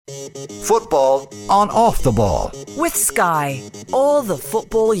Football on Off the Ball. With Sky. All the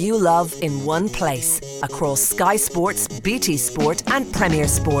football you love in one place. Across Sky Sports, BT Sport and Premier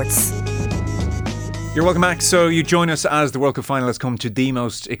Sports. You're welcome back. So you join us as the World Cup final has come to the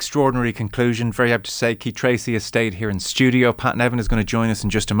most extraordinary conclusion. Very happy to say Keith Tracy has stayed here in studio. Pat Nevin is going to join us in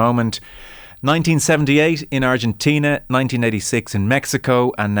just a moment. 1978 in Argentina, 1986 in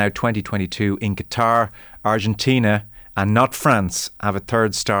Mexico, and now 2022 in Qatar. Argentina, and not France, have a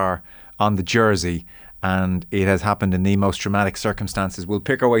third star on the jersey, and it has happened in the most dramatic circumstances. We'll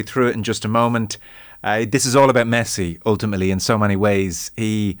pick our way through it in just a moment. This is all about Messi, ultimately, in so many ways.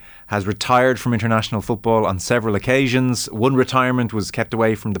 He has retired from international football on several occasions. One retirement was kept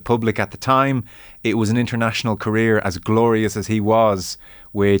away from the public at the time. It was an international career as glorious as he was,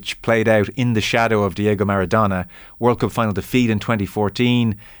 which played out in the shadow of Diego Maradona. World Cup final defeat in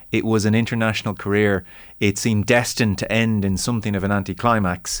 2014. It was an international career. It seemed destined to end in something of an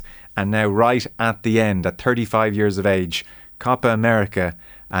anticlimax. And now, right at the end, at 35 years of age, Copa America,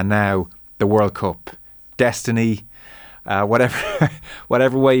 and now the World Cup. Destiny,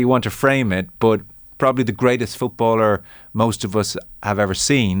 whatever way you want to frame it, but probably the greatest footballer most of us have ever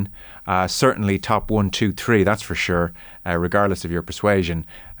seen. Certainly top 1, 2, 3, that's for sure, regardless of your persuasion.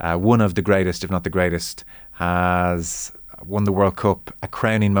 One of the greatest, if not the greatest, has won the World Cup. A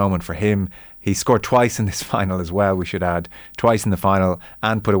crowning moment for him. He scored twice in this final as well, we should add. Twice in the final,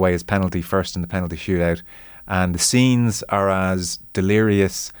 and put away his penalty first in the penalty shootout. And the scenes are as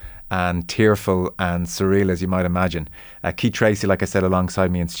delirious and tearful and surreal as you might imagine. Keith Tracy, like I said,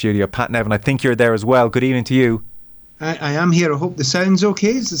 alongside me in studio. Pat Nevin, I think you're there as well. Good evening to you. I am here. I hope the sound's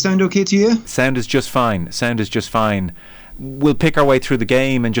okay. Does the sound okay to you? Sound is just fine. We'll pick our way through the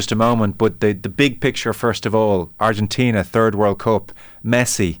game in just a moment, but the big picture first of all, Argentina, third World Cup.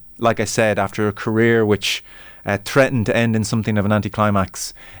 Messi, like I said, after a career which threatened to end in something of an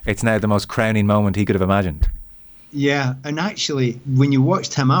anticlimax, it's now the most crowning moment he could have imagined. Yeah, and actually, when you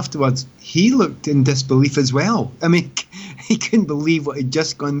watched him afterwards, he looked in disbelief as well. I mean, he couldn't believe what he'd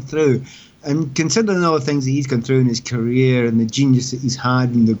just gone through. And considering all the things that he's gone through in his career and the genius that he's had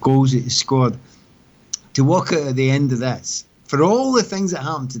and the goals that he's scored, to walk out at the end of this, for all the things that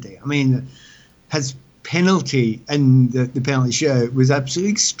happened today, I mean, his penalty in the penalty shootout was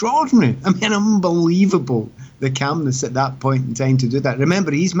absolutely extraordinary. I mean, unbelievable, the calmness at that point in time to do that.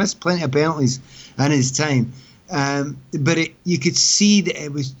 Remember, he's missed plenty of penalties in his time. But you could see that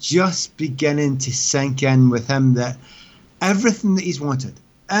it was just beginning to sink in with him that everything that he's wanted,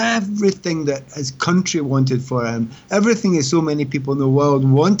 everything that his country wanted for him, everything that so many people in the world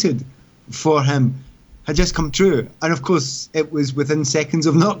wanted for him had just come true. And of course, it was within seconds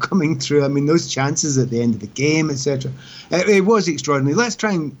of not coming true. I mean, those chances at the end of the game, etc. It was extraordinary. Let's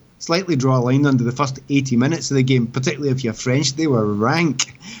try and slightly draw a line under the first 80 minutes of the game, particularly if you're French. They were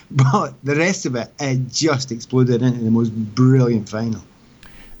rank. But the rest of it just exploded into the most brilliant final.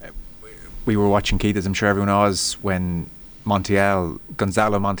 We were watching, Keith, as I'm sure everyone was, when Gonzalo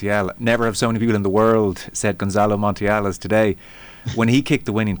Montiel, never have so many people in the world said Gonzalo Montiel as today, when he kicked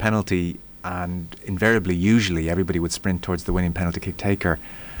the winning penalty, and invariably, usually, everybody would sprint towards the winning penalty kick taker,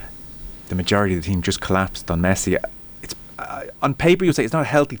 the majority of the team just collapsed on Messi. On paper, you say it's not a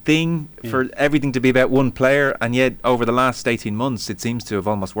healthy thing for everything to be about one player, and yet over the last 18 months it seems to have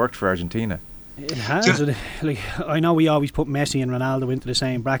almost worked for Argentina. It has. I know we always put Messi and Ronaldo into the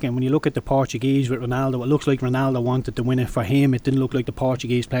same bracket, and when you look at the Portuguese with Ronaldo, it looks like Ronaldo wanted to win it for him. It didn't look like the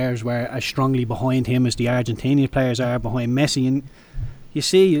Portuguese players were as strongly behind him as the Argentinian players are behind Messi. And you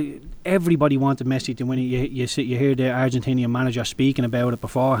see, everybody wanted Messi to win it. You hear the Argentinian manager speaking about it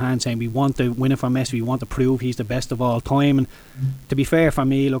beforehand, saying we want to win it for Messi, we want to prove he's the best of all time. And to be fair, for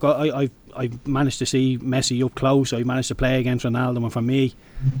me, look, I managed to see Messi up close. I managed to play against Ronaldo, and for me,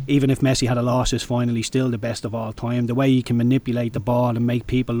 even if Messi had lost his final, he's still the best of all time. The way he can manipulate the ball and make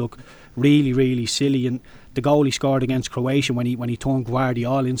people look really, really silly. And the goal he scored against Croatia when he turned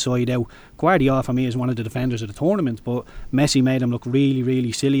Guardiola inside out. Guardiola for me is one of the defenders of the tournament, but Messi made him look really,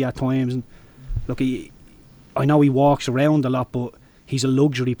 really silly at times. And look, I know he walks around a lot, but he's a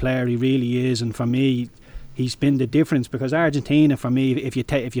luxury player. He really is. And for me, he's been the difference, because Argentina, for me, if you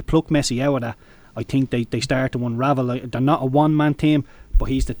pluck Messi out of that, I think they start to unravel. They're not a one-man team, but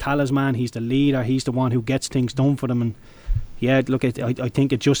he's the talisman, he's the leader, he's the one who gets things done for them. And yeah, look, I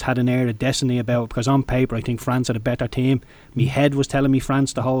think it just had an air of destiny about it, because on paper I think France had a better team. My head was telling me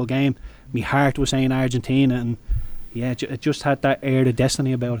France the whole game, my heart was saying Argentina, and yeah, it just had that air of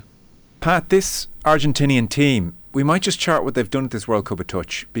destiny about it. Pat, this Argentinian team, we might just chart what they've done at this World Cup a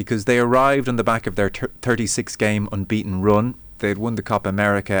touch, because they arrived on the back of their 36-game unbeaten run. They had won the Copa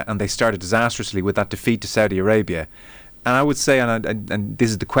America, and they started disastrously with that defeat to Saudi Arabia. And I would say, and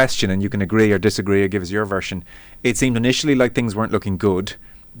this is the question, and you can agree or disagree or give us your version, it seemed initially like things weren't looking good.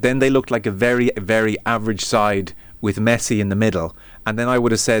 Then they looked like a very, very average side with Messi in the middle. And then I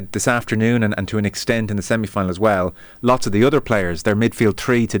would have said this afternoon, and to an extent in the semi-final as well, lots of the other players, their midfield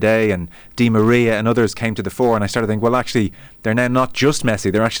three today, and Di Maria and others came to the fore. And I started thinking, well, actually, they're now not just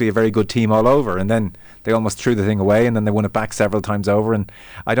Messi. They're actually a very good team all over. And then they almost threw the thing away, and then they won it back several times over. And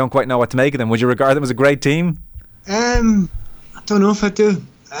I don't quite know what to make of them. Would you regard them as a great team? I don't know if I do.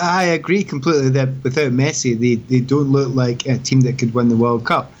 I agree completely that without Messi, they don't look like a team that could win the World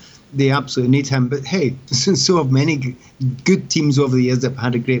Cup. They absolutely need him. But hey, so have many good teams over the years that have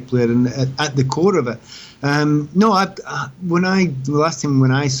had a great player at the core of it. The last time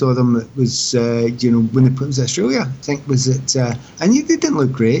when I saw them, it was when they put them to Australia. I think was it, and they didn't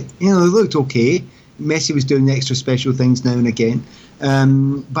look great. They looked okay. Messi was doing extra special things now and again.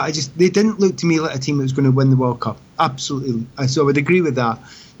 But they didn't look to me like a team that was going to win the World Cup. Absolutely. So I would agree with that.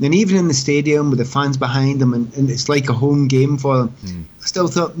 And even in the stadium with the fans behind them, and it's like a home game for them, I still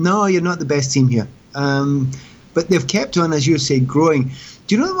thought, no, you're not the best team here. But they've kept on, as you say, growing.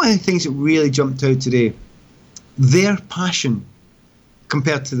 Do you know one of the things that really jumped out today? Their passion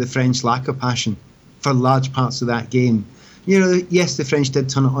compared to the French lack of passion for large parts of that game. Yes, the French did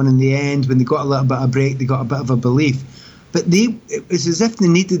turn it on in the end. When they got a little bit of a break, they got a bit of a belief. But it was as if they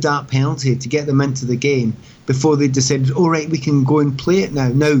needed that penalty to get them into the game before they decided, all right, we can go and play it now.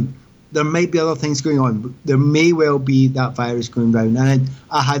 Now, there might be other things going on. But there may well be that virus going round. And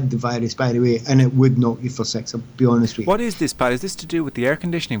I had the virus, by the way, and it would knock you for six, I'll be honest with you. What is this, Pat? Is this to do with the air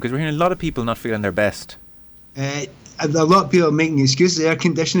conditioning? Because we're hearing a lot of people not feeling their best. A lot of people are making excuses. Air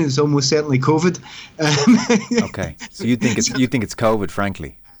conditioning is almost certainly COVID. Okay, so you think it's COVID,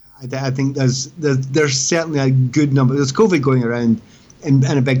 frankly? I think there's certainly a good number. There's COVID going around in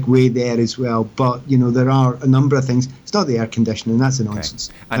a big way there as well. But there are a number of things. It's not the air conditioning. That's a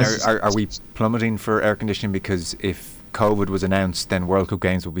nonsense. Okay. And are we plummeting for air conditioning because if COVID was announced, then World Cup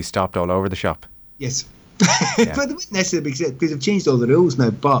games will be stopped all over the shop? Yes. Yeah. But they wouldn't necessarily because they've changed all the rules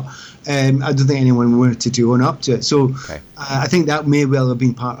now. But I don't think anyone wanted to own up to it. So I think that may well have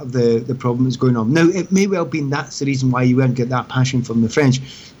been part of the problem that's going on. Now, it may well have been that's the reason why you won't get that passion from the French.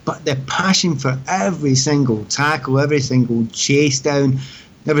 But the passion for every single tackle, every single chase down,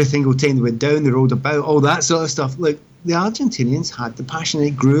 every single time they went down, they rolled about, all that sort of stuff. Look, the Argentinians had the passion.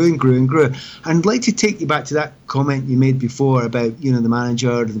 It grew and grew and grew. And I'd like to take you back to that comment you made before about, the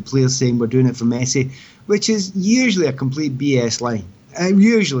manager or the players saying we're doing it for Messi, which is usually a complete BS line. It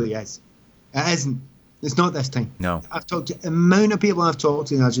usually is. It isn't. It's not this time. No. I've talked to the amount of people I've talked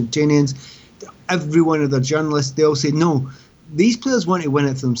to, the Argentinians, every one of their journalists, they all say, no, these players want to win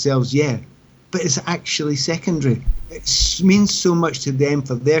it for themselves, yeah, but it's actually secondary. It means so much to them,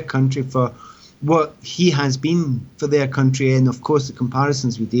 for their country, for what he has been for their country, and of course the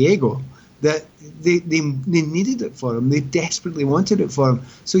comparisons with Diego, that they needed it for him. They desperately wanted it for him.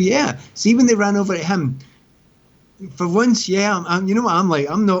 So yeah, see, when they ran over at him, for once, yeah, I'm like,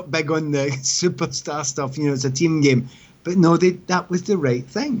 I'm not big on the superstar stuff, it's a team game. But no, that was the right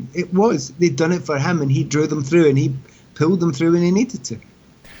thing. It was. They'd done it for him, and he drew them through, and he pulled them through when he needed to.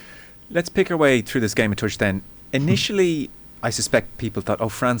 Let's pick our way through this game a touch then. Initially, I suspect people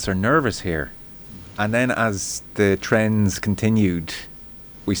thought, France are nervous here. And then as the trends continued,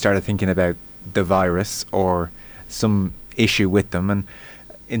 we started thinking about the virus or some issue with them. And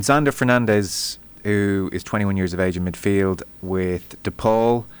in Zander Fernandez, who is 21 years of age in midfield, with De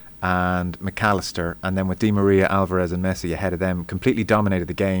Paul and McAllister, and then with Di Maria, Alvarez and Messi ahead of them, completely dominated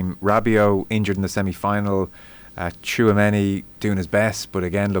the game. Rabiot injured in the semi-final. Tchouaméni doing his best, but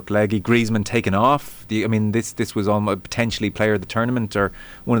again looked leggy. Griezmann taken off. This was almost potentially player of the tournament or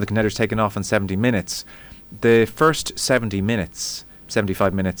one of the contenders taken off in 70 minutes. The first 75 minutes,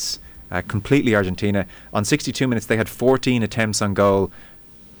 completely Argentina. On 62 minutes, they had 14 attempts on goal,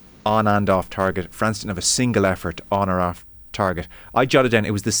 on and off target. France didn't have a single effort on or off target. I jotted down,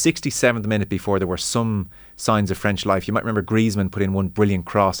 it was the 67th minute before there were some signs of French life. You might remember Griezmann put in one brilliant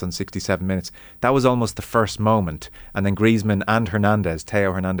cross on 67 minutes. That was almost the first moment. And then Griezmann and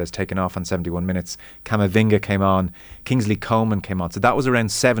Theo Hernandez taken off on 71 minutes. Camavinga came on. Kingsley Coman came on. So that was around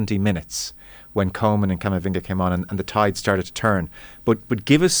 70 minutes when Coman and Camavinga came on and the tide started to turn. But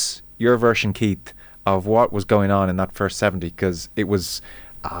give us your version, Keith, of what was going on in that first 70, because it was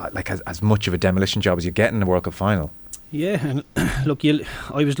as much of a demolition job as you get in the World Cup final. Yeah, and look,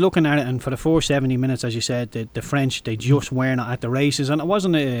 I was looking at it, and for the first 70 minutes, as you said, the French, they just weren't at the races, and it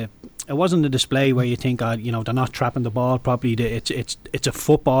wasn't a display where you think, they're not trapping the ball properly. It's a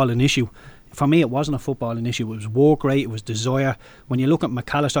footballing issue. for me, it wasn't a footballing issue. It was work rate, it was desire. When you look at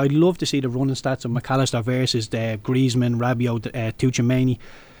McAllister, I'd love to see the running stats of McAllister versus Griezmann, Rabiot, Tchouaméni.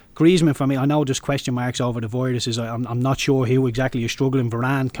 Griezmann, for me, I know there's question marks over the viruses. I'm not sure who exactly is struggling.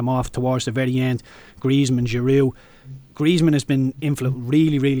 Varane come off towards the very end. Griezmann, Giroud. Griezmann has been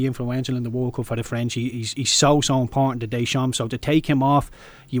really, really influential in the World Cup for the French. He's so important to Deschamps. So to take him off,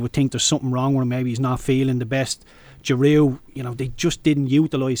 you would think there's something wrong with him. Maybe he's not feeling the best. Giroud, they just didn't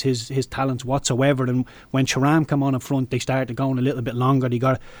utilise his talents whatsoever. And when Thuram come on in front, they started going a little bit longer.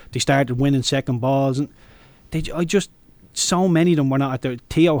 They started winning second balls, and so many of them were not at their.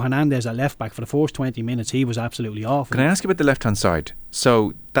 Theo Hernandez at left back for the first 20 minutes, he was absolutely awful. Can I ask you about the left hand side?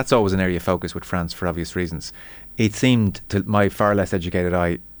 So that's always an area of focus with France for obvious reasons. It seemed to my far less educated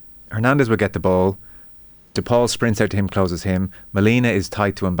eye, Hernandez would get the ball, De Paul sprints out to him, closes him, Molina is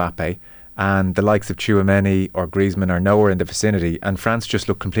tight to Mbappe, and the likes of Tchouaméni or Griezmann are nowhere in the vicinity, and France just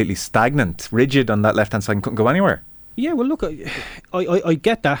looked completely stagnant, rigid on that left hand side and couldn't go anywhere. Yeah, well look, I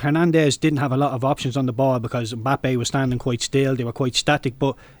get that Hernandez didn't have a lot of options on the ball because Mbappe was standing quite still, they were quite static,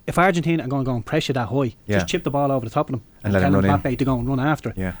 but if Argentina are going to go and pressure that high, just chip the ball over the top of them and let him run Mbappe to go and run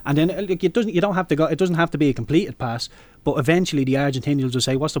after it. And then it doesn't have to be a completed pass, but eventually the Argentinians will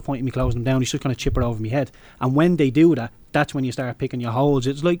say, what's the point of me closing him down, he's just going to chip it over my head. And when they do that, that's when you start picking your holes.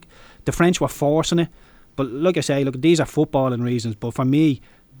 It's like the French were forcing it, but like I say, these are footballing reasons, but for me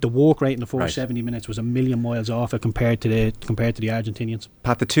the work rate in the first 70 minutes was a million miles off it compared to the Argentinians.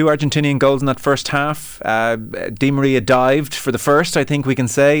 Pat, the two Argentinian goals in that first half, Di Maria dived for the first, I think we can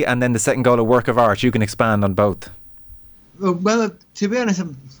say, and then the second goal, a work of art. You can expand on both. Well, to be honest,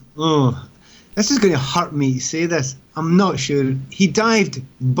 this is going to hurt me to say this. I'm not sure. He dived,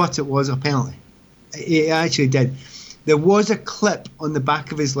 but it was a penalty. He actually did. There was a clip on the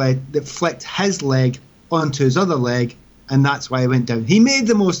back of his leg that flicked his leg onto his other leg, and that's why he went down. He made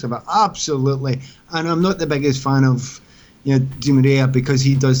the most of it, absolutely. And I'm not the biggest fan of Di Maria because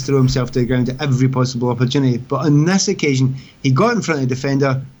he does throw himself to the ground at every possible opportunity. But on this occasion, he got in front of the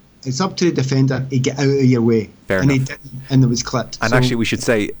defender. It's up to the defender. He get out of your way. Fair and enough. He didn't, and it was clipped. And actually, we should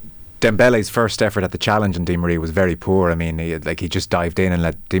say Dembele's first effort at the challenge on Di Maria was very poor. I mean, he just dived in and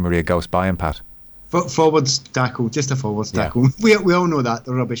let Di Maria ghost by him, Pat. Forwards tackle, just a forwards tackle. We all know that,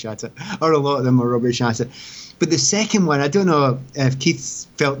 they're rubbish at it, or a lot of them are rubbish at it. But the second one, I don't know if Keith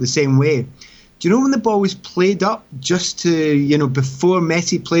felt the same way. Do you know when the ball was played up just to, before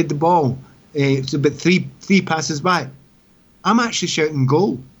Messi played the ball, it's about three passes back, I'm actually shouting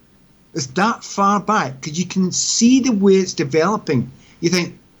goal. It's that far back because you can see the way it's developing. You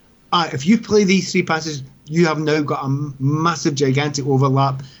think, if you play these three passes, you have now got a massive, gigantic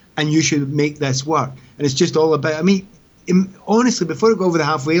overlap and you should make this work. And it's just all about, honestly, before I go over the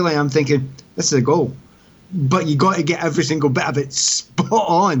halfway line, I'm thinking, this is a goal. But you got to get every single bit of it spot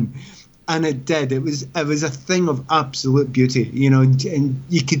on. And it did. It was a thing of absolute beauty, and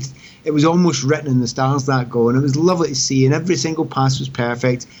you could, it was almost written in the stars, that goal, and it was lovely to see, and every single pass was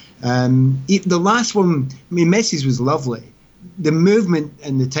perfect. The last one, Messi's was lovely. The movement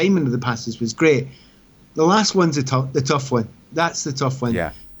and the timing of the passes was great. The last one's the tough one. That's the tough one.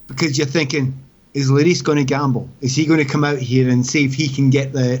 Yeah. Because you're thinking, is Lloris going to gamble? Is he going to come out here and see if he can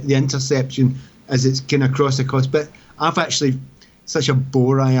get the interception as it's kind of across the course? But I've actually, such a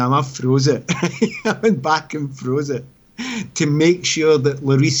bore I am, I've froze it. I went back and froze it to make sure that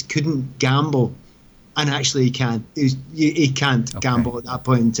Lloris couldn't gamble. And actually he can't. He can't gamble at that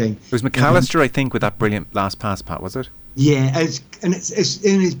point in time. It was McAllister, I think, with that brilliant last pass, Pat, was it? Yeah,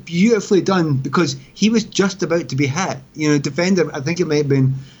 it's beautifully done because he was just about to be hit. Defender, I think it might have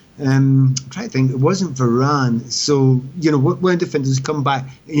been, I'm trying to think, it wasn't Varane. So, when defenders come back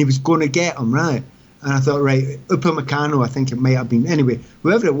and he was going to get him, right? And I thought, right, Upamecano, I think it might have been. Anyway,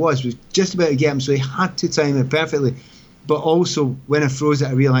 whoever it was just about to get him, so he had to time it perfectly. But also, when I froze it,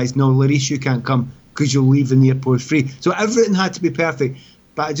 I realised, no, Lloris, you can't come because you'll leave in the airport free. So everything had to be perfect.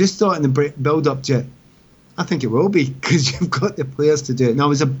 But I just thought in the build-up to it, I think it will be because you've got the players to do it. Now, it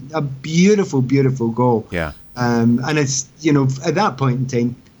was a beautiful, beautiful goal. Yeah. And it's, at that point in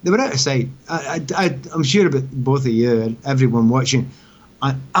time, they were out of sight. I'm sure about both of you and everyone watching,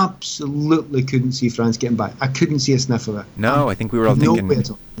 I absolutely couldn't see France getting back. I couldn't see a sniff of it. No, I think we were all thinking,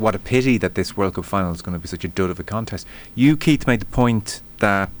 what a pity that this World Cup final is going to be such a dud of a contest. You, Keith, made the point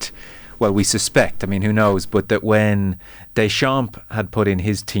that, well, we suspect, who knows, but that when Deschamps had put in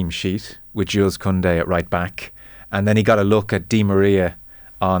his team sheet with Jules Koundé at right back, and then he got a look at Di Maria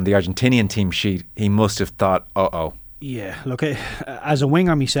on the Argentinian team sheet, he must have thought, uh-oh. Yeah, look, as a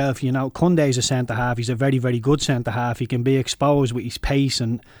winger myself, Koundé's a centre-half. He's a very, very good centre-half. He can be exposed with his pace,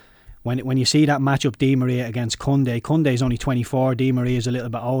 and when you see that matchup, Di Maria against Koundé is only 24, Di Maria is a little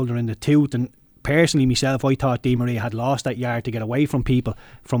bit older in the tooth, and personally myself, I thought Di Maria had lost that yard to get away from people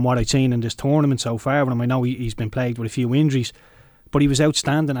from what I'd seen in this tournament so far. But I know he's been plagued with a few injuries, but he was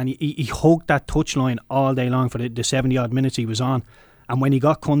outstanding, and he hugged that touchline all day long for the 70 odd minutes he was on. And when he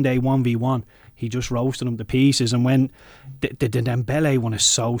got Koundé 1v1, he just roasted him to pieces. And when the Dembele one is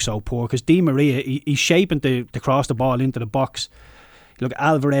so poor, because Di Maria, he's shaping to cross the ball into the box. Look,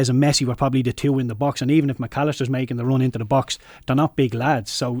 Alvarez and Messi were probably the two in the box, and even if McAllister's making the run into the box, they're not big lads.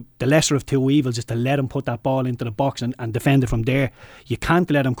 So the lesser of two evils is to let him put that ball into the box and defend it from there. You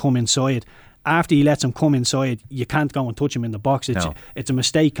can't let him come inside. After he lets him come inside, you can't go and touch him in the box. It's a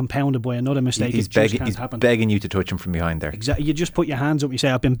mistake compounded by another mistake. He's begging you to touch him from behind there. Exactly. You just put your hands up and you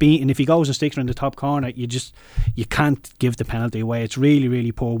say, I've been beaten. If he goes and sticks her in the top corner, you can't give the penalty away. It's really,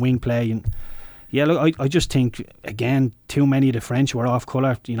 really poor wing play. And yeah, look, I just think, again, too many of the French were off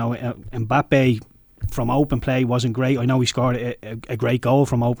colour. You know, Mbappe from open play wasn't great. I know he scored a great goal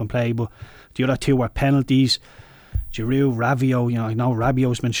from open play, but the other two were penalties. Giroud, Rabiot, I know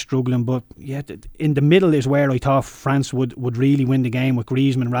Rabiot's been struggling, but yeah, in the middle is where I thought France would really win the game with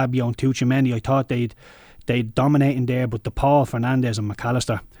Griezmann, Rabiot and Tchouaméni. I thought they'd dominate in there, but Paul, Fernandes and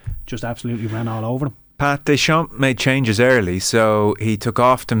McAllister just absolutely ran all over them. Pat, Deschamps made changes early, so he took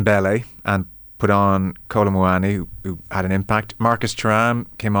off Dembele and put on Kolo Muani, who had an impact. Marcus Thuram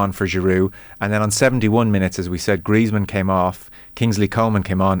came on for Giroud, and then on 71 minutes, as we said, Griezmann came off, Kingsley Coman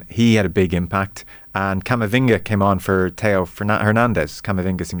came on, he had a big impact, and Camavinga came on for Theo Hernandez.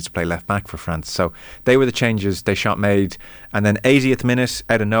 Camavinga seems to play left back for France. So they were the changes Deschamps made, and then 80th minute,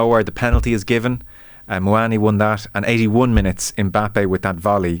 out of nowhere, the penalty is given. Muani won that, and 81 minutes, Mbappe with that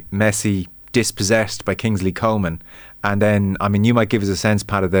volley, Messi dispossessed by Kingsley Coman. And then, I mean, you might give us a sense,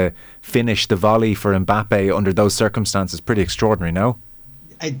 Pat, of the finish, the volley for Mbappe under those circumstances. Pretty extraordinary, no?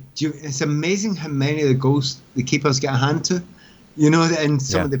 It's amazing how many of the goals the keepers get a hand to. You know, and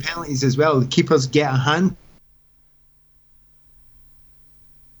some of the penalties as well. The keepers get a hand.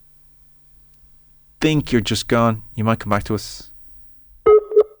 Think you're just gone. You might come back to us.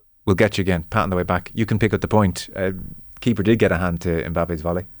 We'll get you again. Pat on the way back. You can pick up the point. Keeper did get a hand to Mbappe's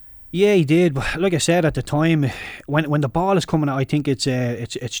volley. Yeah, he did. But like I said at the time, when the ball is coming out, I think it's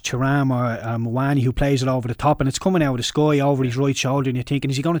Thuram or Muani who plays it over the top, and it's coming out of the sky over his right shoulder, and you're thinking,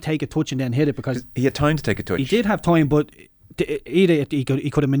 is he going to take a touch and then hit it? Because he had time to take a touch. He did have time, but either he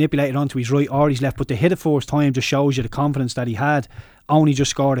could have manipulated onto his right or his left, but to hit it first time just shows you the confidence that he had. Only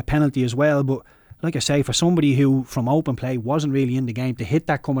just scored a penalty as well, but like I say, for somebody who from open play wasn't really in the game, to hit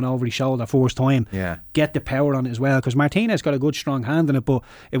that coming over his shoulder first time, get the power on it as well, because Martinez got a good strong hand in it, but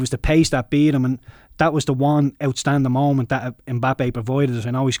it was the pace that beat him, and that was the one outstanding moment that Mbappe provided us.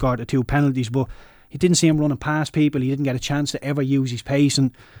 I know he scored the two penalties, but you didn't see him running past people. He didn't get a chance to ever use his pace,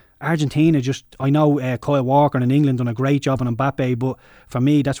 and Argentina I know Kyle Walker in England done a great job on Mbappe, but for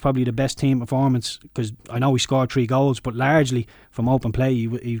me that's probably the best team performance, because I know he scored 3 goals, but largely from open play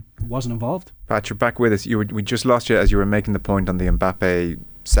he wasn't involved. Pat, you're back with us. We just lost you as you were making the point on the Mbappe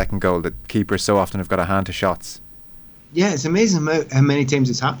second goal, that keepers so often have got a hand to shots. Yeah, it's amazing how many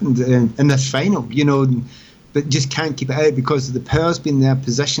times it's happened in the final, but just can't keep it out because the power's been there,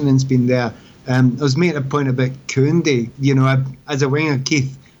 positioning's been there. I was making a point about Koundé, as a winger,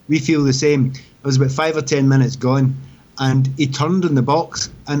 Keith, we feel the same. It was about 5 or 10 minutes gone, and he turned in the box,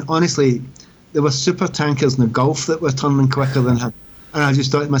 and honestly, there were super tankers in the Gulf that were turning quicker than him. And I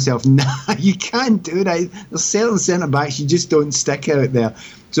just thought to myself, nah, you can't do that. There's certain centre backs you just don't stick out there.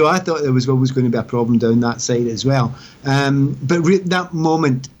 So I thought there was always going to be a problem down that side as well. But that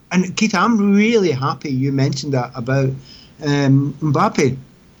moment, and Keith, I'm really happy you mentioned that about Mbappe.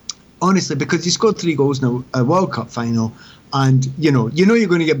 Honestly, because he scored 3 goals in a World Cup final. And, you know you're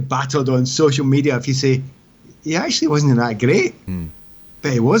going to get battered on social media if you say, he actually wasn't that great.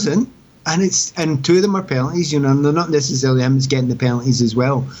 But he wasn't. And 2 of them are penalties, and they're not necessarily him that's getting the penalties as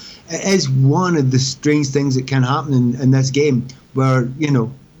well. It is one of the strange things that can happen in this game where,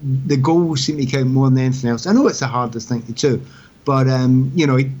 the goals seem to count more than anything else. I know it's the hardest thing to do, but,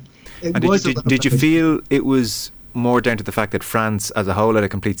 Did you feel it was more down to the fact that France as a whole had a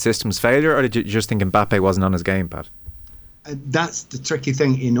complete systems failure, or did you just think Mbappe wasn't on his game, Pat? That's the tricky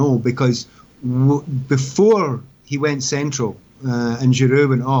thing to know, because before he went central and Giroud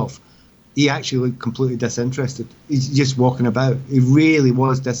went off, he actually looked completely disinterested. He's just walking about. He really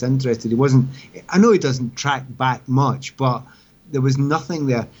was disinterested. He wasn't. I know he doesn't track back much, but there was nothing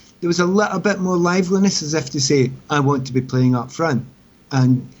there. There was a little bit more liveliness, as if to say, I want to be playing up front.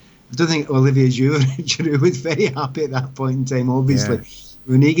 And I don't think Olivier Giroud was very happy at that point in time, obviously.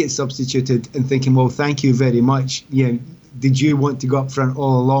 when he gets substituted and thinking, well, thank you very much. Yeah, did you want to go up front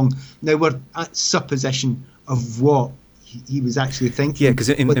all along? Now we're at supposition of what he was actually thinking. Yeah, because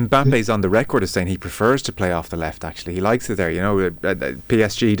Mbappe's on the record as saying he prefers to play off the left, actually. He likes it there,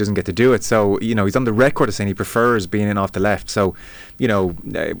 PSG doesn't get to do it. So, he's on the record as saying he prefers being in off the left. So,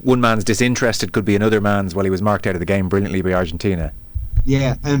 one man's disinterested could be another man's. Well, he was marked out of the game brilliantly by Argentina.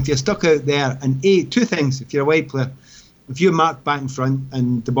 Yeah, and if you're stuck out there, and two things, if you're a wide player, if you're marked back in front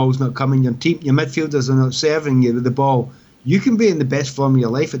and the ball's not coming, your midfielders are not serving you with the ball, you can be in the best form of your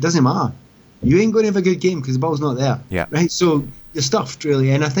life. It doesn't matter. You ain't going to have a good game because the ball's not there. Yeah. Right? So you're stuffed, really.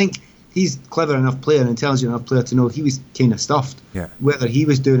 And I think he's clever enough player and intelligent enough player to know he was kind of stuffed, whether he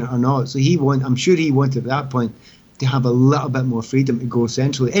was doing it or not. So I'm sure he wanted at that point to have a little bit more freedom to go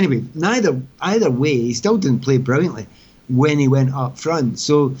centrally. Anyway, either way, he still didn't play brilliantly when he went up front.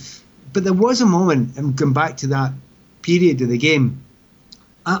 So, but there was a moment, and going back to that period of the game,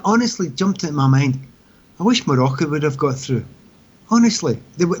 I honestly jumped into my mind, I wish Morocco would have got through. Honestly,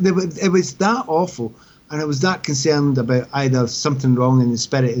 it was that awful, and I was that concerned about either something wrong in the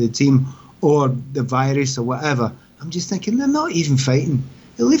spirit of the team or the virus or whatever. I'm just thinking, they're not even fighting.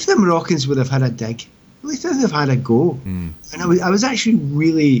 At least the Moroccans would have had a dig. At least they'd have had a go. And I was actually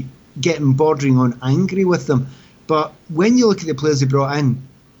really bordering on angry with them. But when you look at the players they brought in,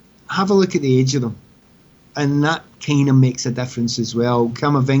 have a look at the age of them. And that kind of makes a difference as well.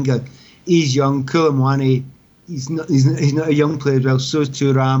 Camavinga, he's young. Koulibaly Muani, he's not a young player as well. So is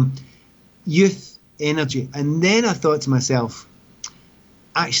Thuram. Youth, energy. And then I thought to myself,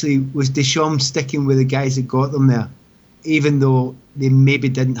 actually, was Deschamps sticking with the guys that got them there, even though they maybe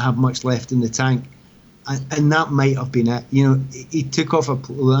didn't have much left in the tank? And that might have been it. He took off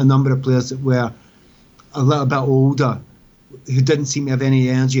a number of players that were a little bit older, who didn't seem to have any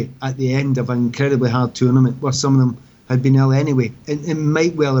energy at the end of an incredibly hard tournament, where some of them had been ill anyway. And it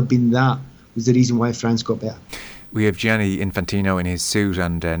might well have been that was the reason why France got better. We have Gianni Infantino in his suit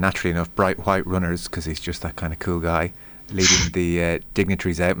and naturally enough bright white runners, because he's just that kind of cool guy, leading the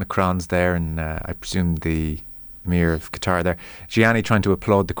dignitaries out. Macron's there, and I presume the Emir of Qatar there. Gianni trying to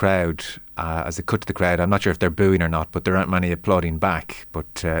applaud the crowd as they cut to the crowd. I'm not sure if they're booing or not, but there aren't many applauding back.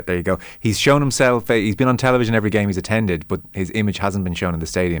 But there you go. He's shown himself, he's been on television every game he's attended, but his image hasn't been shown in the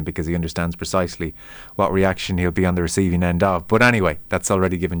stadium because he understands precisely what reaction he'll be on the receiving end of. But anyway, that's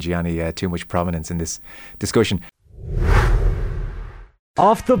already given Gianni too much prominence in this discussion.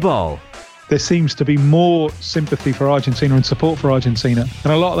 Off the ball. There seems to be more sympathy for Argentina and support for Argentina,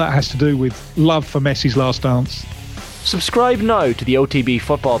 and a lot of that has to do with love for Messi's last dance. Subscribe now to the OTB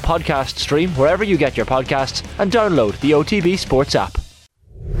Football Podcast stream wherever you get your podcasts, and download the OTB Sports app.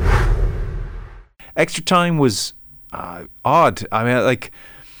 Extra time was odd. I mean,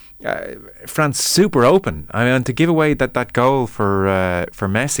 France super open. I mean, to give away that goal for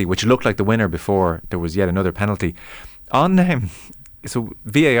Messi, which looked like the winner before there was yet another penalty on so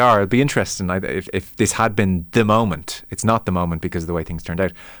VAR, it'll be interesting if this had been the moment. It's not the moment because of the way things turned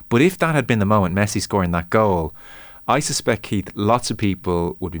out. But if that had been the moment, Messi scoring that goal, I suspect, Keith, lots of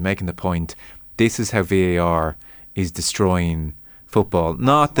people would be making the point, this is how VAR is destroying football.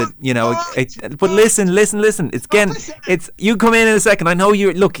 Not that, but listen. It's you come in a second. I know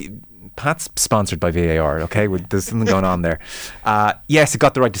you look. Pat's sponsored by VAR, okay? There's something going on there. Yes, it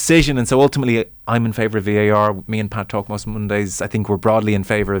got the right decision, and so ultimately I'm in favour of VAR. Me and Pat talk most Mondays. I think we're broadly in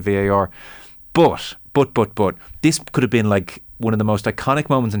favour of VAR. But this could have been like one of the most iconic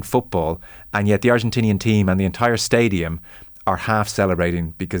moments in football, and yet the Argentinian team and the entire stadium are half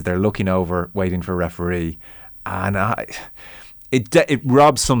celebrating because they're looking over, waiting for a referee. And it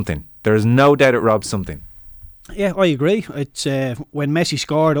robs something. There is no doubt it robs something. Yeah, I agree. It's when Messi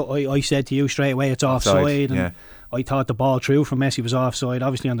scored, I said to you straight away it's offside, and I thought the ball through from Messi was offside.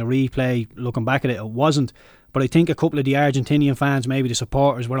 Obviously on the replay, looking back at it, it wasn't. But I think a couple of the Argentinian fans, maybe the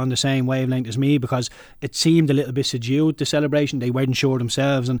supporters, were on the same wavelength as me, because it seemed a little bit subdued, the celebration. They weren't sure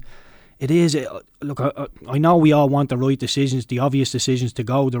themselves, and it is. Look, I know we all want the right decisions, the obvious decisions to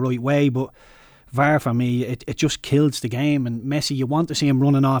go the right way, but VAR for me, it just kills the game. And Messi, you want to see him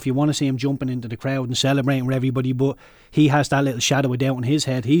running off, you want to see him jumping into the crowd and celebrating with everybody, but he has that little shadow of doubt in his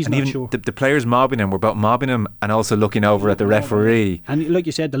head. He's not sure. The players mobbing him were both mobbing him and also looking over at the referee. And like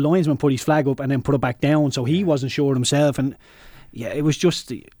you said, the linesman put his flag up and then put it back down, so he wasn't sure himself. And yeah, it was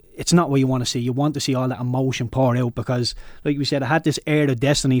just, it's not what you want to see. You want to see all that emotion pour out, because like we said, it had this air of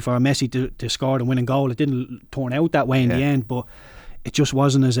destiny for Messi to score the winning goal. It didn't turn out that way in the end, but it just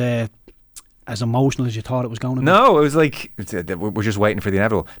wasn't as emotional as you thought it was going to be. No, it was like we're just waiting for the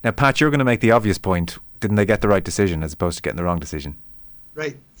inevitable. Now, Pat, you're going to make the obvious point. Didn't they get the right decision as opposed to getting the wrong decision?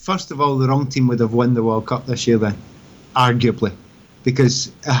 Right. First of all, the wrong team would have won the World Cup this year then, arguably.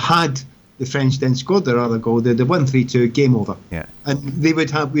 because had the French then scored their other goal, they'd have won 3-2, game over. Yeah. And we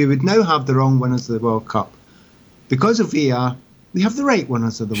would now have the wrong winners of the World Cup. Because of VAR, we have the right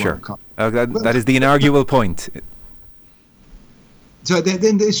winners of the World Cup. That is the inarguable point. So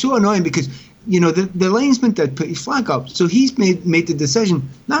then it's so annoying because, the linesman did put his flag up, so he's made the decision.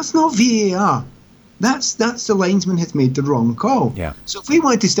 That's not VAR. That's the linesman has made the wrong call. Yeah. So if we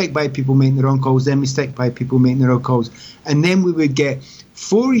wanted to stick by people making the wrong calls, then we stick by people making the wrong calls. And then we would get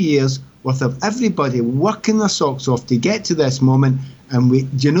 4 years worth of everybody working their socks off to get to this moment. And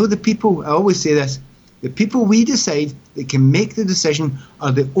the people, I always say this, the people we decide that can make the decision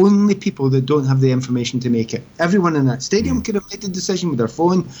are the only people that don't have the information to make it. Everyone in that stadium could have made the decision with their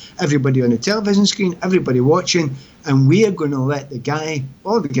phone, everybody on the television screen, everybody watching, and we are going to let the guy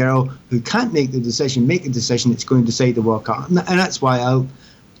or the girl who can't make the decision make a decision that's going to decide the World Cup. And that's why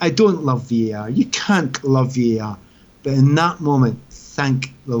I don't love VAR. You can't love VAR. But in that moment,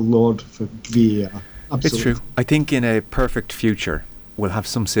 thank the Lord for VAR. Absolutely. It's true. I think in a perfect future, we'll have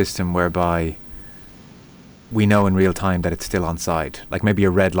some system whereby we know in real time that it's still onside. Like maybe a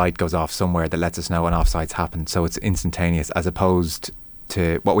red light goes off somewhere that lets us know when offside's happened, so it's instantaneous, as opposed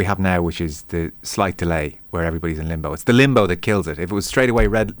to what we have now, which is the slight delay where everybody's in limbo. It's the limbo that kills it. If it was straight away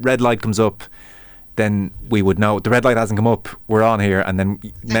red light comes up, then we would know the red light hasn't come up, we're on here, and then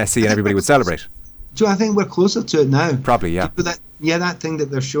Messi and everybody would celebrate. So I think we're closer to it now. Probably, yeah. But that thing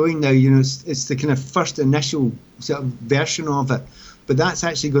that they're showing now, it's the kind of first initial sort of version of it. But that's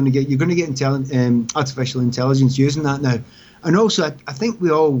actually you're going to get artificial intelligence using that now. And also, I think a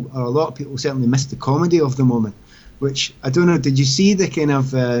lot of people certainly missed the comedy of the moment, which, I don't know, did you see the kind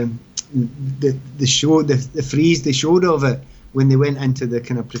of, the show, the freeze they showed of it when they went into the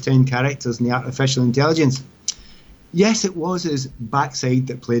kind of pretend characters and the artificial intelligence? Yes, it was his backside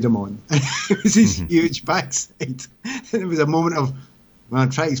that played him on. It was his huge backside. And it was a moment of, well, I'll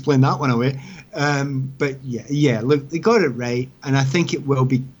try to explain that one away. But yeah, look, they got it right, and I think it will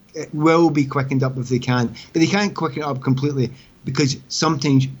be quickened up if they can. But they can't quicken it up completely because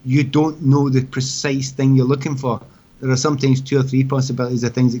sometimes you don't know the precise thing you're looking for. There are sometimes 2 or 3 possibilities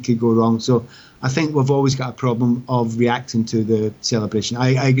of things that could go wrong. So I think we've always got a problem of reacting to the celebration.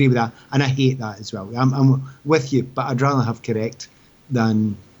 I agree with that, and I hate that as well. I'm with you, but I'd rather have correct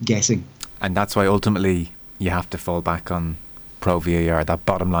than guessing. And that's why ultimately you have to fall back on pro VAR. That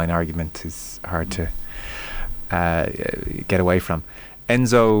bottom line argument is hard to get away from.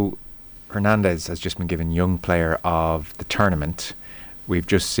 Enzo Hernandez has just been given Young Player of the Tournament. We've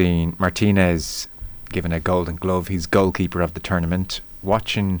just seen Martinez given a Golden Glove. He's goalkeeper of the tournament.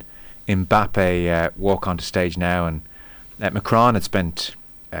 Watching Mbappe walk onto stage now, and Macron had spent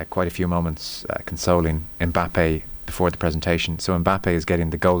quite a few moments consoling Mbappe before the presentation. So Mbappe is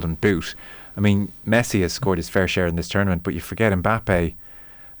getting the Golden Boot. I mean, Messi has scored his fair share in this tournament, but you forget Mbappe.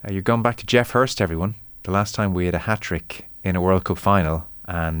 You're going back to Jeff Hurst, everyone. The last time we had a hat-trick in a World Cup final,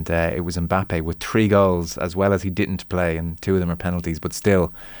 and it was Mbappe with 3 goals, as well as he didn't play, and 2 of them are penalties, but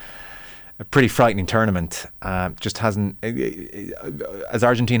still a pretty frightening tournament. Just hasn't, as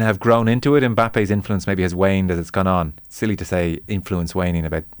Argentina have grown into it, Mbappe's influence maybe has waned as it's gone on. Silly to say influence waning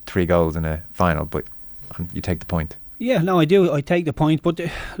about 3 goals in a final, but you take the point. Yeah, no, I do. I take the point. But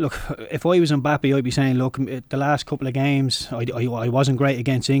look, if I was Mbappe, I'd be saying, look, the last couple of games, I wasn't great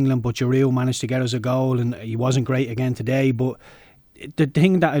against England, but Giroud managed to get us a goal, and he wasn't great again today. But the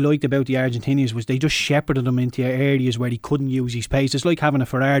thing that I liked about the Argentinians was they just shepherded him into areas where he couldn't use his pace. It's like having a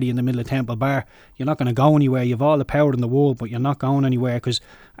Ferrari in the middle of Temple Bar. You're not going to go anywhere. You've all the power in the world, but you're not going anywhere because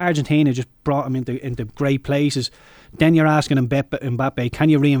Argentina just brought him into great places. Then you're asking Mbappe, can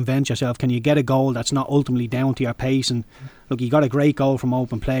you reinvent yourself? Can you get a goal that's not ultimately down to your pace? And look, he got a great goal from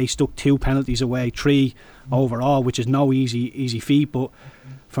open play, stuck 2 penalties away, 3 overall, which is no easy feat. But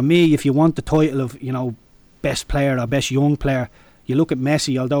for me, if you want the title of, best player or best young player, you look at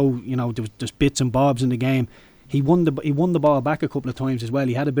Messi. Although there's bits and bobs in the game, he won the ball back a couple of times as well.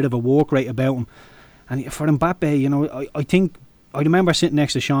 He had a bit of a walk rate about him, and for Mbappe, I think I remember sitting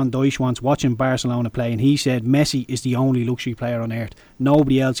next to Sean Dyche once watching Barcelona play, and he said Messi is the only luxury player on earth.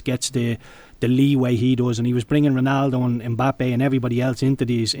 Nobody else gets the leeway he does, and he was bringing Ronaldo and Mbappe and everybody else into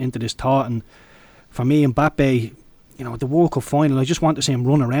this thought. And for me, Mbappe, the World Cup final, I just want to see him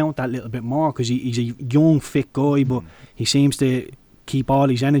run around that little bit more because he's a young, fit guy, but he seems to keep all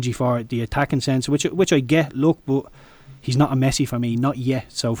his energy for the attacking sense, which I get. Look, but he's not a Messi for me, not yet.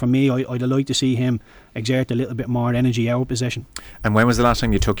 So for me, I'd like to see him exert a little bit more energy out of possession. And when was the last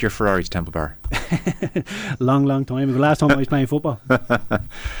time you took your Ferrari to Temple Bar? long time ago. Last time I was playing football.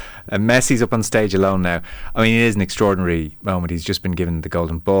 And Messi's up on stage alone now. I mean, it is an extraordinary moment. He's just been given the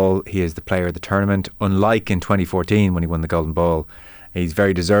Golden Ball. He is the player of the tournament. Unlike in 2014 when he won the Golden Ball, He's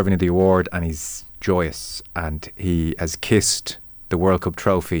very deserving of the award, and he's joyous, and he has kissed the World Cup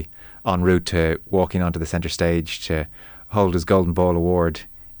trophy en route to walking onto the centre stage to hold his Golden Ball award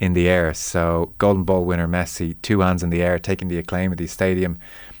in the air. So Golden Ball winner Messi, 2 hands in the air, taking the acclaim of the stadium.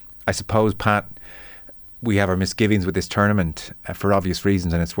 I suppose, Pat, we have our misgivings with this tournament for obvious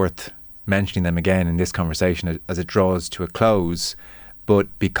reasons, and it's worth mentioning them again in this conversation as it draws to a close. But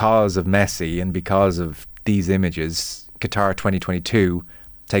because of Messi and because of these images, Qatar 2022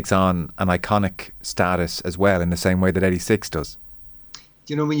 takes on an iconic status as well, in the same way that 86 does.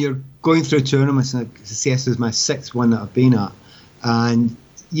 You know, when you're going through tournaments, and this is my 6th one that I've been at, and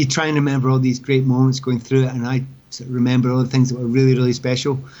you try and remember all these great moments going through it, and I remember all the things that were really, really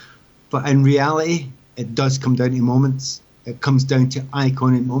special. But in reality, it does come down to moments. It comes down to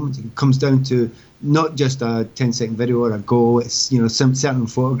iconic moments. It comes down to not just a 10-second video or a goal. It's, you know, some certain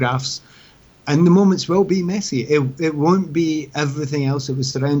photographs. And the moments will be Messi. It won't be everything else that was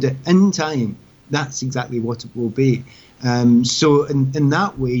surrounded in time. That's exactly what it will be. So in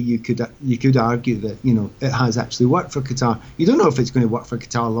that way, you could argue that, you know, it has actually worked for Qatar. You don't know if it's going to work for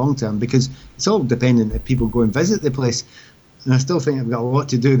Qatar long term, because it's all dependent if people go and visit the place. And I still think I've got a lot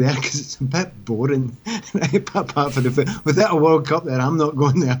to do there, because it's a bit boring. Apart from without a World Cup there, I'm not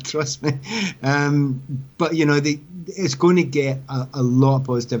going there, trust me. But, you know, it's going to get a lot of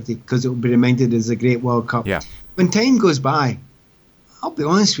positivity, because it will be reminded as a great World Cup. Yeah. When time goes by, I'll be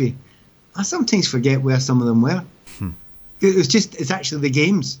honest with you, I sometimes forget where some of them were. It's actually the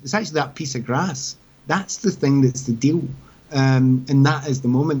games. It's actually that piece of grass. That's the thing that's the deal. And that is the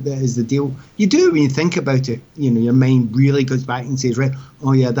moment that is the deal. You do when you think about it. You know, your mind really goes back and says, right,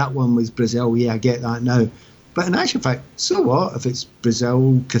 oh yeah, that one was Brazil. Yeah, I get that now. But in actual fact, so what if it's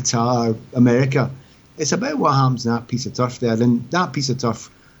Brazil, Qatar, America? It's about what happens in that piece of turf there. And that piece of turf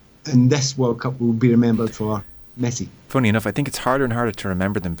in this World Cup will be remembered for Messi. Funny enough, I think it's harder and harder to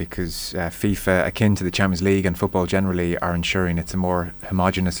remember them, because FIFA, akin to the Champions League and football generally, are ensuring it's a more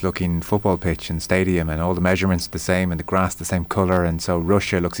homogenous looking football pitch and stadium, and all the measurements are the same and the grass the same colour, and so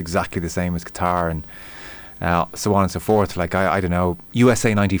Russia looks exactly the same as Qatar, and so on and so forth. Like, I don't know,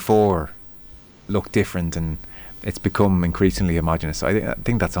 USA 94 look different, and it's become increasingly homogenous. So I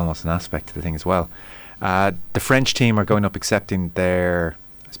think that's almost an aspect to the thing as well. The French team are going up accepting their,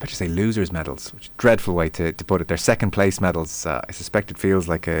 I was about to say losers medals, which is a dreadful way to put it. Their second place medals. I suspect it feels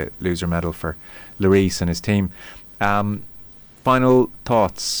like a loser medal for Lloris and his team. Final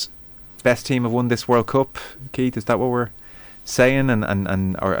thoughts. Best team have won this World Cup, Keith, is that what we're saying?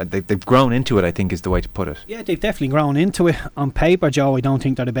 And or they've grown into it, I think, is the way to put it. Yeah, they've definitely grown into it. On paper, Joe, I don't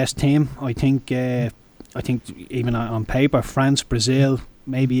think they're the best team. I think even on paper, France, Brazil,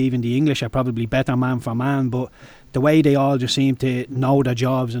 maybe even the English are probably better man for man, but the way they all just seem to know their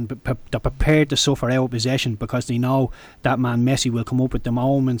jobs, and they're prepared to suffer out of possession, because they know that man Messi will come up with the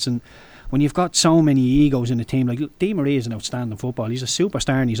moments. And when you've got so many egos in the team, like Di Maria is an outstanding footballer, he's a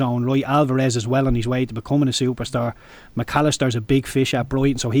superstar in his own right. Alvarez is well on his way to becoming a superstar. McAllister's a big fish at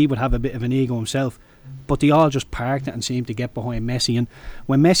Brighton, so he would have a bit of an ego himself. But they all just parked it and seem to get behind Messi. And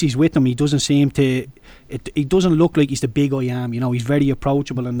when Messi's with them, he doesn't seem to. He doesn't look like he's the big I am. You know, he's very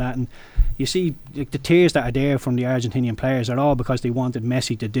approachable and that. And you see, like, the tears that are there from the Argentinian players are all because they wanted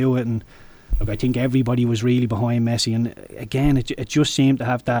Messi to do it. And look, I think everybody was really behind Messi. And again, it just seemed to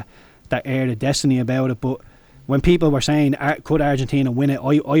have that air of destiny about it. But when people were saying, could Argentina win it,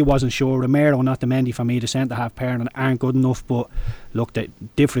 I wasn't sure. Romero, not the Mendy for me, the centre-half pair, and aren't good enough. But look, the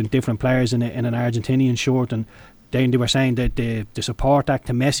different players in an Argentinian shirt, and then they were saying that the support act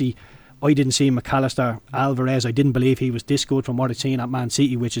to Messi, I didn't see McAllister, Alvarez, I didn't believe he was this good from what I'd seen at Man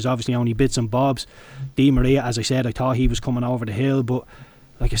City, which is obviously only bits and bobs. Di Maria, as I said, I thought he was coming over the hill, but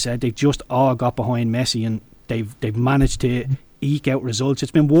like I said, they've just all got behind Messi, and they've managed to eke out results.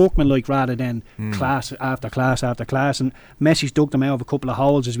 It's been workmanlike rather than class after class after class, and Messi's dug them out of a couple of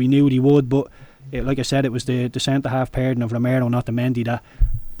holes, as we knew he would, but like I said, it was the centre-half pairing of Romero, not the Mendy, that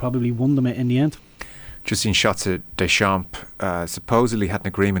probably won them in the end. Just seen shots of Deschamps supposedly had an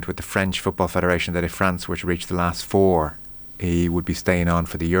agreement with the French Football Federation that if France were to reach the last four, he would be staying on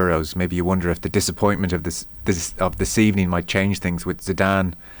for the Euros. Maybe you wonder if the disappointment of this evening might change things with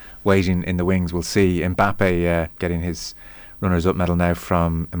Zidane waiting in the wings. We'll see. Mbappe getting his runners-up medal now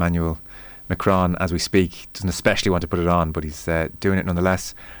from Emmanuel Macron as we speak. Doesn't especially want to put it on, but he's doing it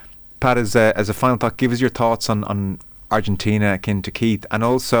nonetheless. Pat, as a final thought, give us your thoughts on Argentina akin to Keith, and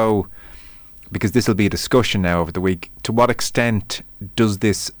also, because this will be a discussion now over the week, to what extent does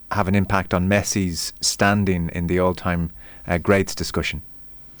this have an impact on Messi's standing in the all-time greats discussion?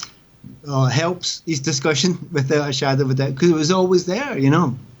 Oh, it helps his discussion without a shadow of a doubt, because it was always there, you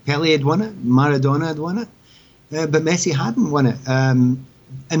know. Pelé had won it, Maradona had won it. but Messi hadn't won it. And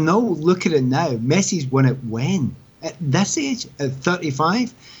now look at it now. Messi's won it when? At this age, at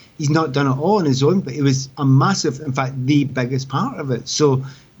 35, he's not done it all on his own, but it was a massive, in fact, the biggest part of it. So,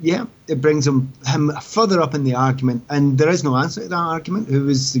 yeah, it brings him further up in the argument, and there is no answer to that argument. Who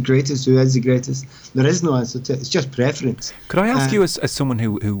is the greatest? Who is the greatest? There is no answer to it. It's just preference. Could I ask you, as someone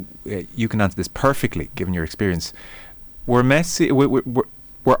who you can answer this perfectly, given your experience, were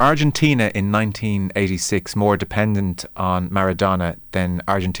Argentina in 1986 more dependent on Maradona than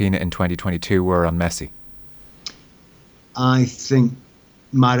Argentina in 2022 were on Messi? I think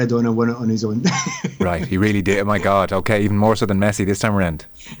Maradona won it on his own. Right, he really did. Oh my God. Okay, even more so than Messi this time around.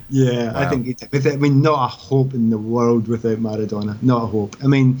 Yeah, wow. I think he did. I mean, not a hope in the world without Maradona. Not a hope. I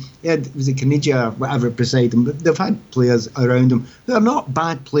mean, was it Caniggia or whatever beside him? But they've had players around him who are not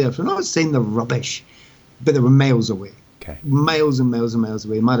bad players. We're not saying they're rubbish, but they were miles away. Okay. Miles and miles and miles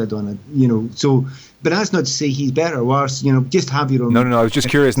away. Maradona, so... But that's not to say he's better or worse. Just have your own. No. I was just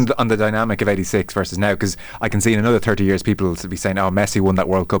curious on the dynamic of '86 versus now, because I can see in another 30 years people will be saying, "Oh, Messi won that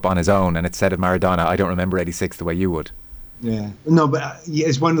World Cup on his own," and instead of Maradona, I don't remember '86 the way you would. Yeah, no, but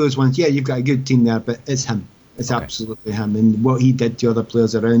it's one of those ones. Yeah, you've got a good team there, but it's him. It's okay. Absolutely him, and what he did to other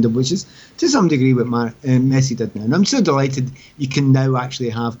players around him, which is to some degree what Messi did now. And I'm so delighted you can now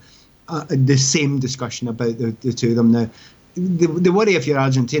actually have the same discussion about the two of them now. The worry if you're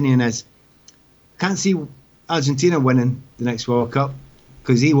Argentinian is can't see Argentina winning the next World Cup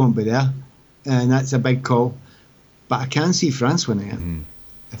because he won't be there, and that's a big call. But I can see France winning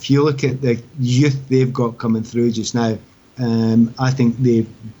it. If you look at the youth they've got coming through just now, I think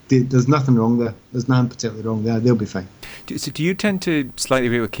there's nothing wrong there. There's nothing particularly wrong there. They'll be fine. Do you tend to slightly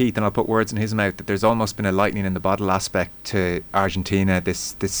agree with Keith, and I'll put words in his mouth, that there's almost been a lightning in the bottle aspect to Argentina,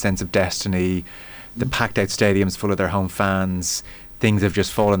 this sense of destiny, the packed out stadiums full of their home fans, things have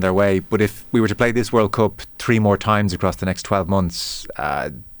just fallen their way. But if we were to play this World Cup 3 more times across the next 12 months,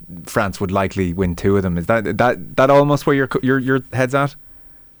 France would likely win 2 of them. Is that almost where your head's at?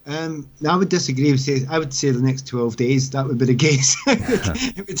 I would disagree. I would say the next 12 days that would be the case.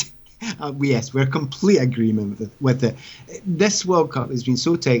 Yes, we're in complete agreement with it. This World Cup has been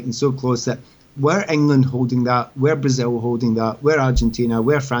so tight and so close that were England holding that, were Brazil holding that, were Argentina,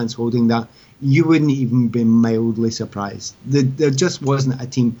 were France holding that, you wouldn't even be mildly surprised. There just wasn't a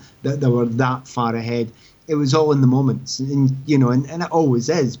team that were that far ahead. It was all in the moments, and it always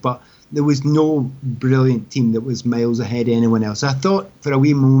is, but there was no brilliant team that was miles ahead of anyone else. I thought for a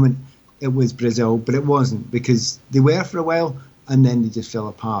wee moment it was Brazil, but it wasn't, because they were for a while and then they just fell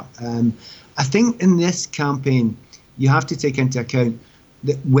apart. I think in this campaign you have to take into account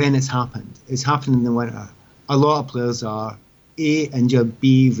that when it's happened in the winter. A lot of players are A, injured,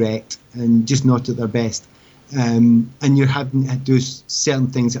 B, wrecked, and just not at their best. And you're having to do certain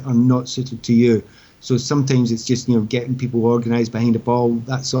things that are not suited to you. So sometimes it's just, getting people organised behind the ball,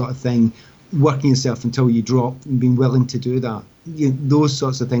 that sort of thing, working yourself until you drop and being willing to do that. Those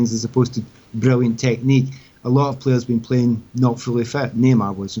sorts of things as opposed to brilliant technique. A lot of players have been playing not fully fit.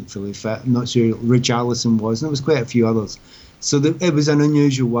 Neymar wasn't fully fit. I'm not sure Richarlison was, and there was quite a few others. So it was an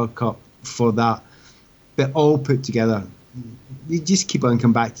unusual World Cup for that. But all put together, you just keep on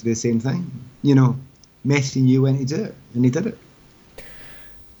coming back to the same thing. Messi knew when to do it, and he did it.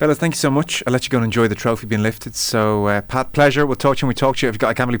 Fellas, thank you so much. I'll let you go and enjoy the trophy being lifted. So, Pat, pleasure. We'll talk to you when we talk to you.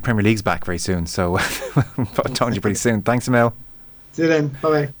 I can't believe Premier League's back very soon. So, I'll talk to you pretty soon. Thanks, Emil. See you then.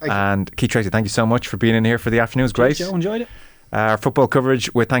 Bye-bye. And Keith Tracy, thank you so much for being in here for the afternoon. It was great. Joe, enjoyed it. Our football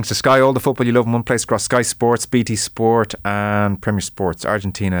coverage with thanks to Sky. All the football you love in one place across Sky Sports, BT Sport and Premier Sports.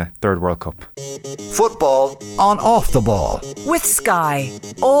 Argentina, 3rd World Cup. Football on Off the Ball. With Sky.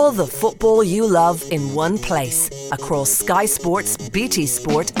 All the football you love in one place. Across Sky Sports, BT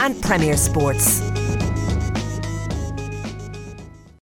Sport and Premier Sports.